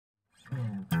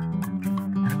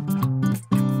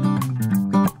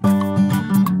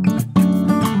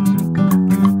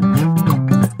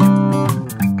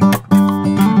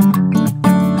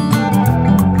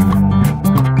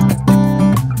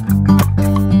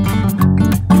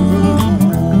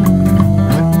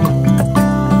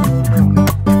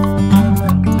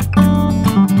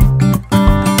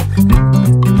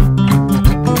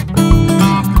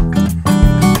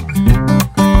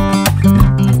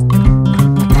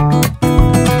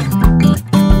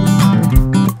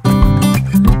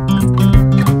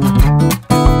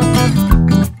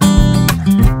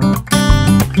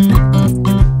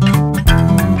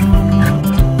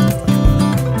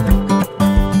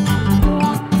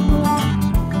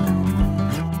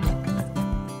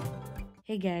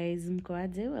Hey guys,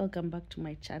 mkoaje? Welcome back to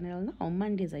my channel. Now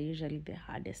Mondays are usually the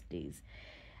hardest days.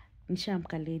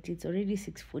 Nishaamka late. It's already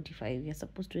 6:45. You're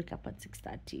supposed to wake up at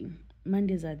 6:30.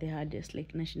 Mondays are the hardest.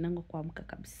 Like nashindango kuamka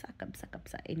kabisa.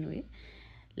 Anyway,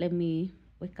 let me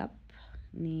wake up.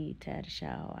 Ni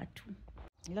tayarisha watu.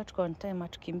 Leo tuko on time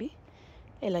hatukimbi.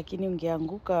 Lakini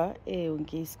ungeanguka,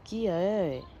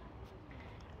 ungesikia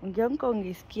Ungeanguka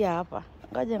ungesikia hapa.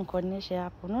 Ngoja nikuonyeshe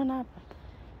hapo. Unaona hapa?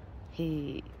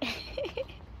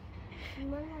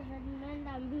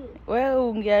 Well,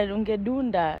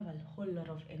 ungedunda. I have a whole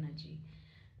lot of energy.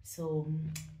 So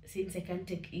since I can't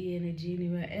take energy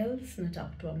anywhere else,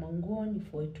 nataka manguo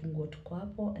nifue tungo tuko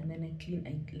hapo, and then I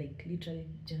like literally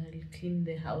generally clean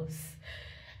the house.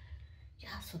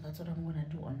 Yeah, so that's what I'm gonna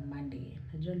do on Monday.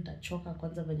 Najua nitachoka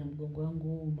kwanza venye mgongo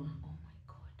wangu uma. Oh my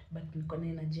god. But niko na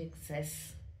energy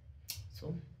excess.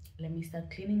 So let me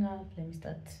start cleaning up. Let me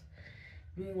start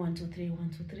doing 1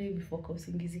 2 3 before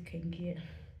kausingizi kaingia.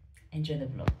 Enjoy the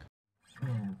vlog.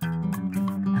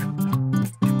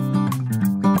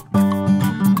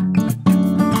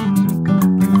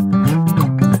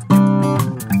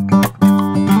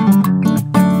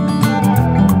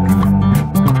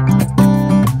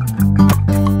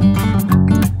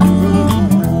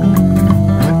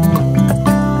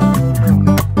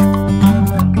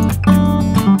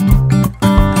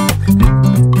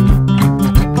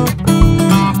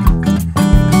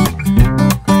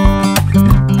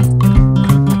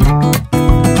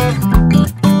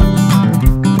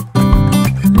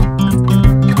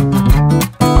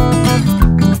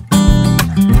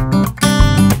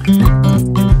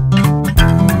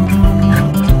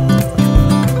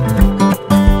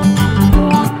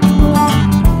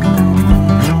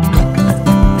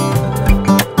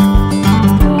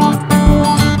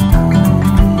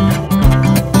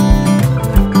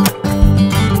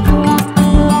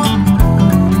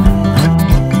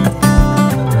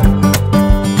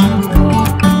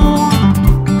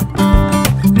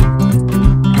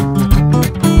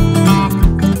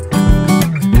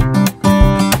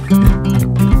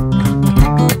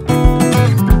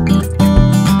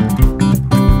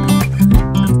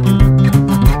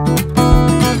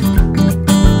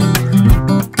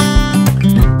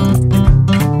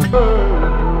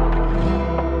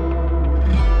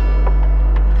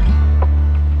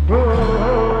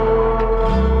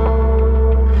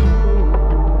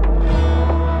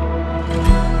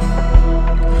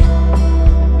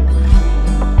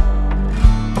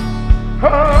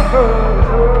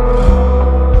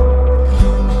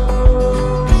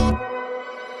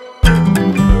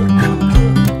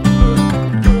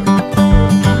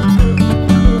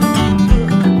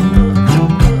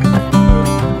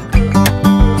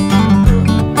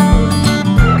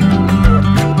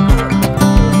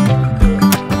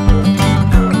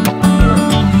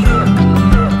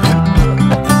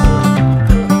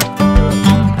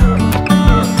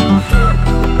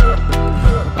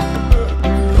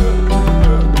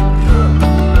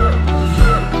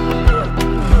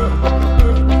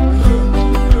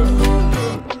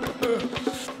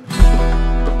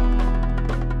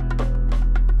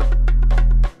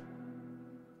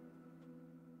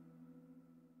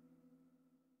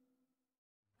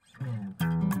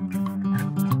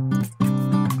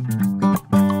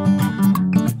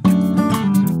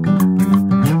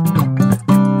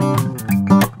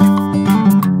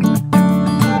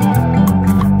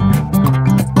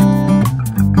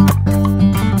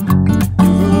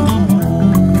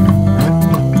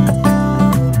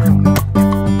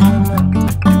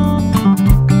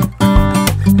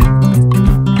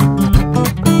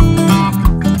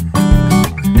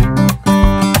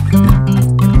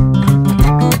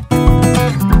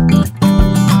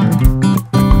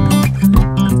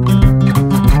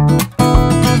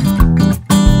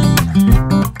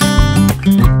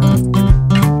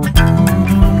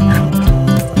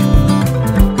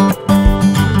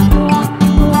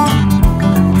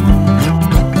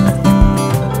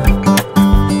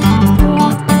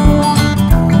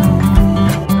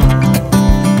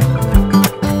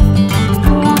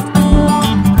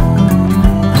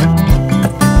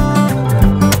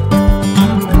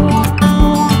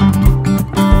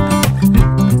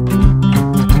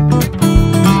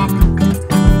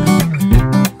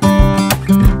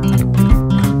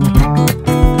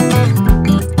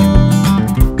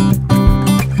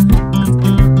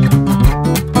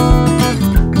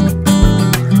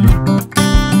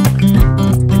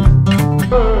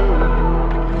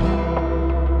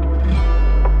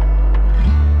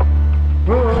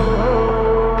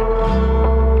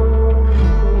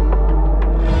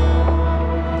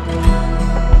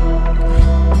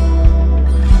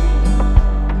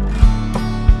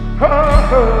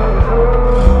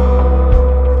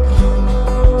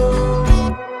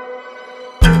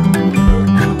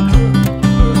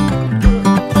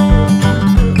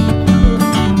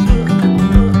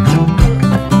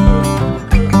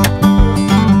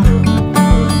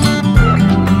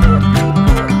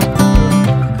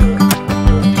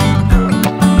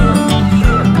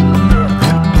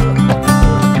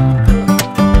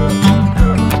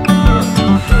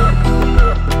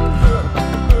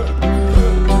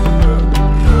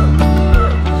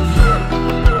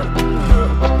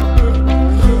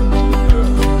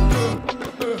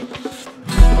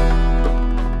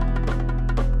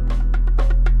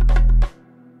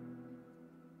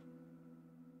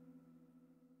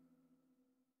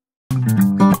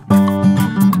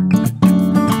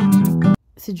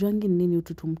 sijuangi nini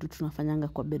ututu mtu tunafanyanga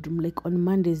kwa bedroom. Like on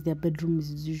Mondays their bedroom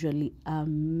is usually a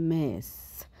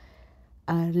mess,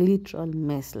 a literal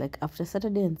mess. Like after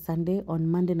Saturday and Sunday, on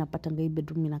Monday napatanga hii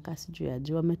bedroom inakaa sijui ya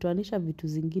juu. Wametoanisha vitu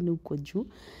zingine huko juu.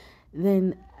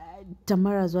 Then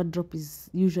Tamara's wardrobe is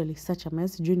usually such a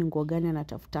mess. Juu ni nguo gani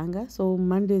anatafutanga. So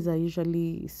Mondays are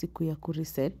usually siku ya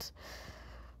kureset.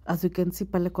 As you can see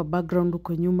pale kwa background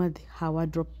huko nyuma, her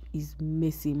wardrobe is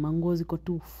messy. Manguo ziko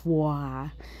tu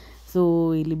fwa.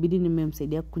 So ilibidi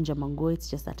nimemsaidia kunja manguo.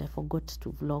 It's just that I forgot to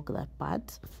vlog that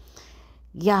part.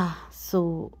 Yeah,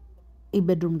 so hii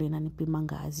bedroom ndio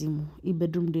inanipimanga azimu. Hii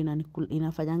bedroom ndio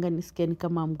inafanyanga nisikie ni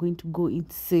kama I'm going to go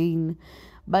insane.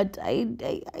 But I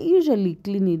usually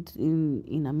clean it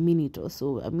in a minute or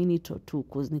so, a minute or two,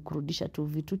 cause ni kurudisha tu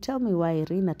vitu. Tell me why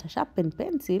Reina ta sharpen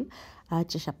pencil,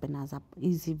 aache sharpeners up.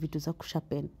 Hizi vitu za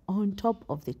kusharpen on top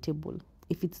of the table.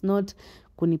 If it's not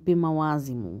kunipima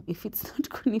wazimu. If it's not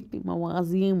kunipima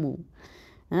wazimu.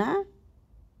 Huh?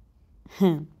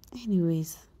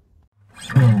 Anyways.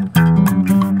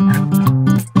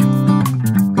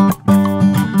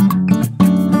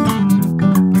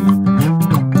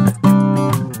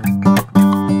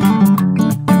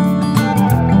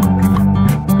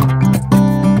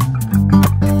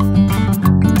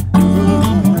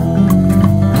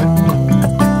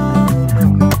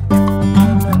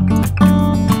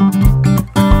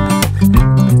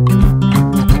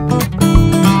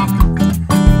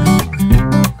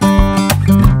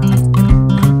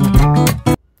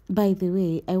 By the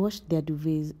way, I washed their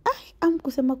duvets.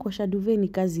 Kusema kuosha duvet ni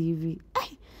kazi hivi.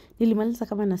 Nilimaliza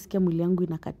kama nasikia mwili yangu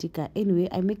inakatika. Anyway,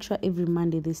 I make sure every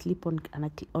Monday they sleep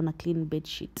on a clean bed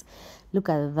sheet. Look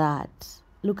at that.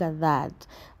 Look at that.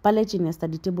 Pale chini ya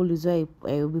study table is where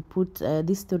we put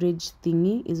this storage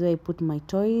thingy is where I put my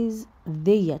toys,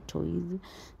 their toys,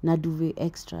 na duvet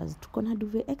extras. Tuko na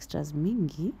duvet extras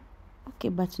mingi. Okay,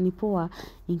 but ni poa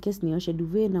in case nioshe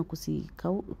duvet na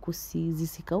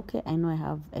zisikauke. I know I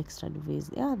have extra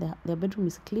duvets. Yeah, their bedroom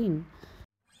is clean.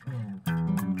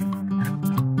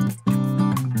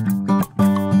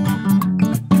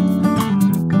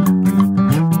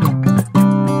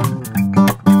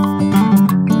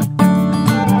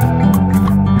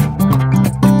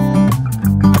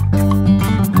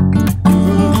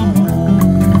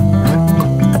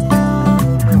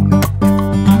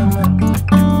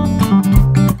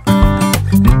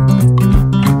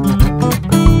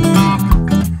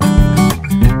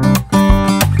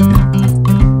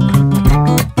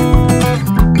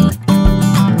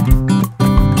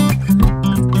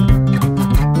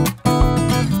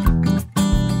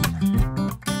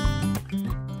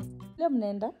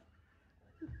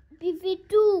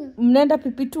 Mnaenda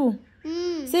PP2?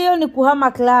 Sio ni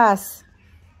kuhama class.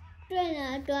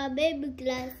 Tunatoa baby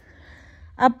class.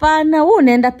 Hapana, wewe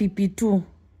unaenda PP2.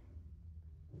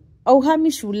 Au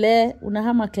hami shule,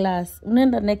 unahama class.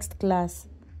 Unaenda next class.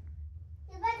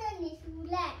 Bado ni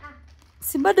shule.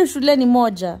 Si bado shule ni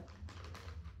moja.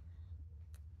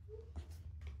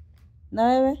 Na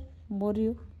wewe,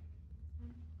 Mborio?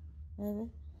 Wewe?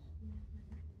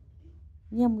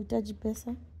 Nia mhitaji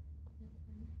pesa?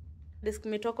 Desk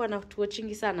mate wako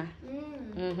anatuwatchingi sana.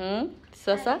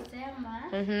 Sasa?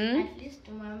 At least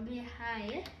tumwambie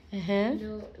hi.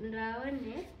 Ndio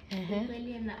ndaone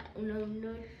kweli na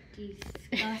notice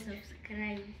au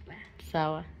subscribe.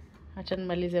 Sawa. Acha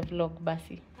nimalize vlog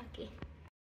basi. Okay.